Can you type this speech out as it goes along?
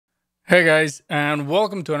Hey guys, and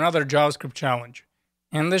welcome to another JavaScript challenge.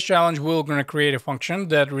 In this challenge, we're going to create a function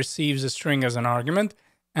that receives a string as an argument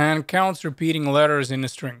and counts repeating letters in a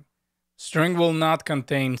string. String will not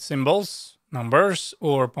contain symbols, numbers,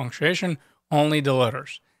 or punctuation, only the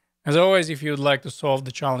letters. As always, if you'd like to solve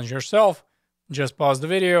the challenge yourself, just pause the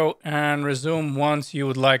video and resume once you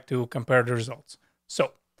would like to compare the results.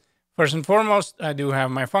 So, first and foremost, I do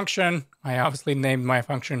have my function. I obviously named my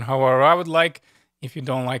function however I would like. If you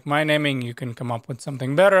don't like my naming, you can come up with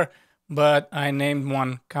something better. But I named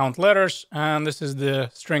one count letters, and this is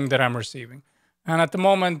the string that I'm receiving. And at the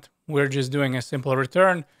moment, we're just doing a simple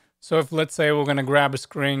return. So if let's say we're gonna grab a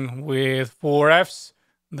string with 4 F's,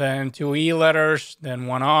 then 2 E letters, then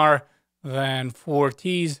 1 R, then 4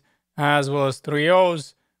 T's, as well as 3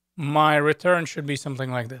 O's, my return should be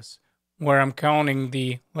something like this, where I'm counting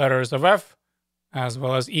the letters of F, as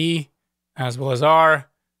well as E, as well as R,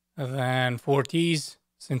 then 4 T's,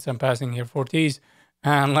 since I'm passing here 4 T's.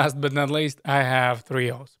 And last but not least, I have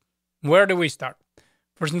 3 O's. Where do we start?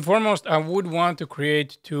 First and foremost, I would want to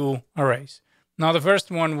create 2 arrays. Now, the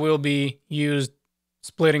first one will be used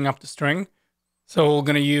splitting up the string. So we're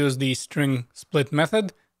going to use the string split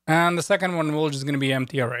method. And the second one will just going to be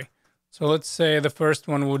empty array. So let's say the first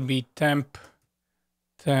one would be temp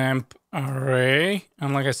array.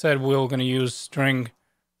 And like I said, we're going to use string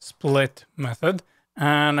split method.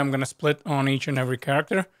 And I'm going to split on each and every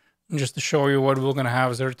character. And just to show you what we're going to have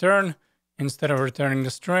as a return, instead of returning the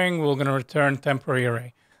string, we're going to return temporary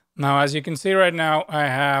array. Now, as you can see right now, I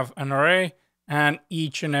have an array, and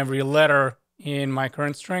each and every letter in my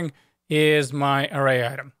current string is my array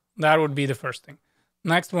item. That would be the first thing.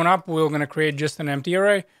 Next one up, we're going to create just an empty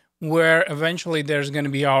array where eventually there's going to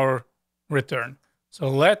be our return. So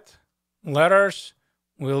let letters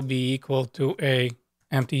will be equal to a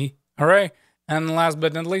empty array. And last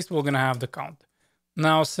but not least, we're going to have the count.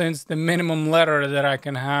 Now, since the minimum letter that I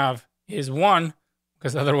can have is 1,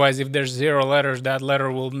 because otherwise, if there's 0 letters, that letter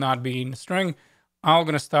will not be in the string, I'm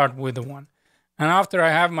going to start with the 1. And after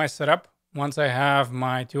I have my setup, once I have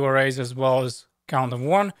my 2 arrays as well as count of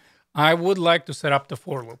 1, I would like to set up the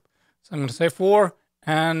for loop. So I'm going to say for,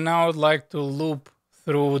 and now I'd like to loop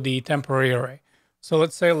through the temporary array. So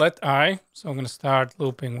let's say let I. So I'm going to start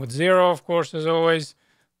looping with 0, of course, as always.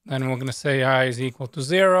 Then we're going to say I is equal to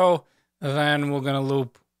 0. Then we're going to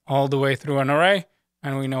loop all the way through an array.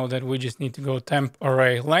 And we know that we just need to go temp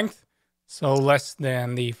array length. So less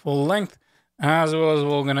than the full length. As well as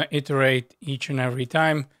we're going to iterate each and every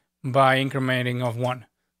time by incrementing of 1.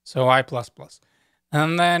 So I++.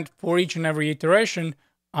 And then for each and every iteration,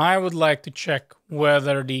 I would like to check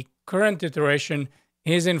whether the current iteration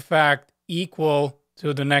is in fact equal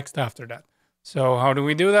to the next after that. So how do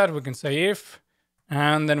we do that? We can say if.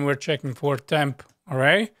 And then we're checking for temp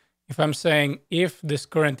array. If I'm saying if this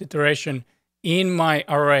current iteration in my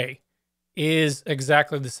array is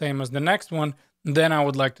exactly the same as the next one, then I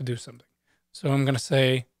would like to do something. So I'm going to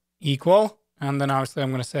say equal. And then obviously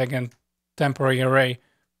I'm going to say again, temporary array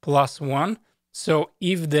 +1. So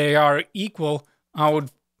if they are equal, I would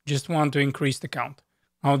just want to increase the count.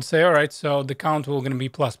 I would say, all right, so the count will going to be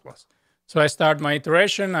 ++. So I start my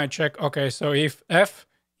iteration. I check, okay, so if F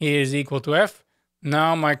is equal to F,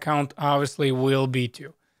 now my count obviously will be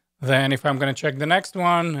 2. Then if I'm going to check the next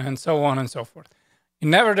one and so on and so forth,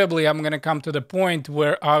 inevitably, I'm going to come to the point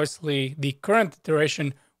where obviously the current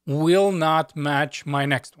iteration will not match my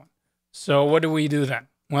next one. So what do we do then?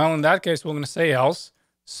 Well, in that case, we're going to say else.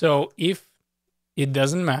 So if it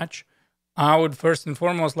doesn't match, I would first and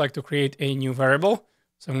foremost like to create a new variable.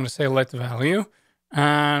 So I'm going to say let value.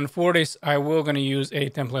 And for this, I will going to use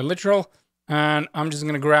a template literal. And I'm just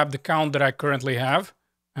going to grab the count that I currently have.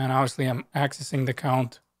 And obviously, I'm accessing the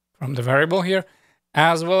count from the variable here,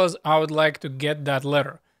 as well as I would like to get that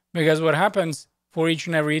letter. Because what happens for each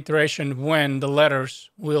and every iteration when the letters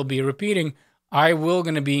will be repeating, I will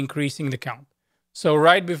going to be increasing the count. So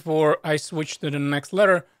right before I switch to the next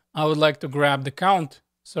letter, I would like to grab the count,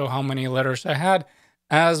 so how many letters I had,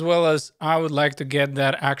 as well as I would like to get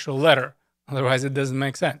that actual letter. Otherwise, it doesn't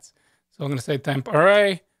make sense. So I'm going to say temp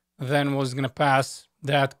array. Then we're going to pass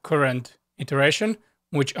that current iteration,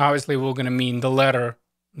 which obviously will going to mean the letter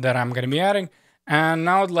that I'm going to be adding. And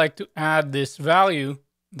now I'd like to add this value,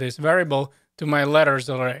 this variable, to my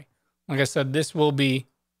letters array. Like I said, this will be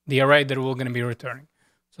the array that we're going to be returning.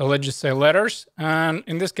 So let's just say letters. And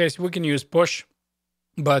in this case, we can use push,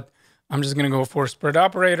 but I'm just going to go for spread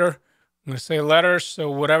operator. I'm going to say letters.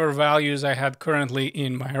 So whatever values I had currently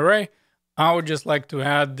in my array, I would just like to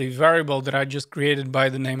add the variable that I just created by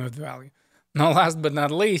the name of the value. Now, last but not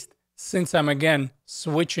least, since I'm again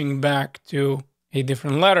switching back to a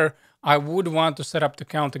different letter, I would want to set up the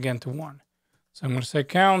count again to 1. So I'm going to say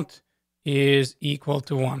count is equal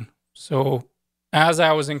to 1. So as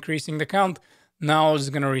I was increasing the count, now it's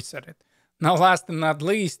going to reset it. Now, last and not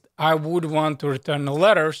least, I would want to return the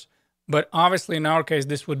letters, but obviously in our case,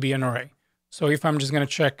 this would be an array. So if I'm just going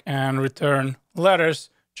to check and return letters,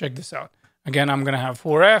 check this out. Again, I'm going to have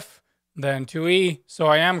 4F, then 2E. So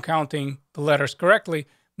I am counting the letters correctly,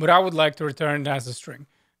 but I would like to return it as a string.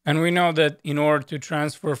 And we know that in order to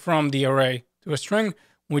transfer from the array to a string,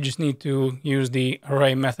 we just need to use the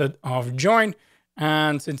array method of join.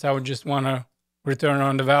 And since I would just want to return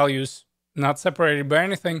on the values not separated by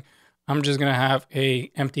anything, I'm just going to have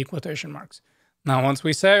a empty quotation marks. Now, once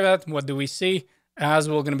we say that, what do we see? As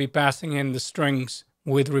we're going to be passing in the strings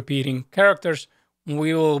with repeating characters,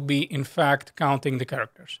 we will be, in fact, counting the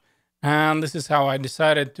characters. And this is how I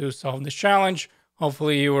decided to solve this challenge.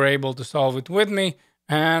 Hopefully, you were able to solve it with me,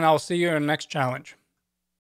 and I'll see you in the next challenge.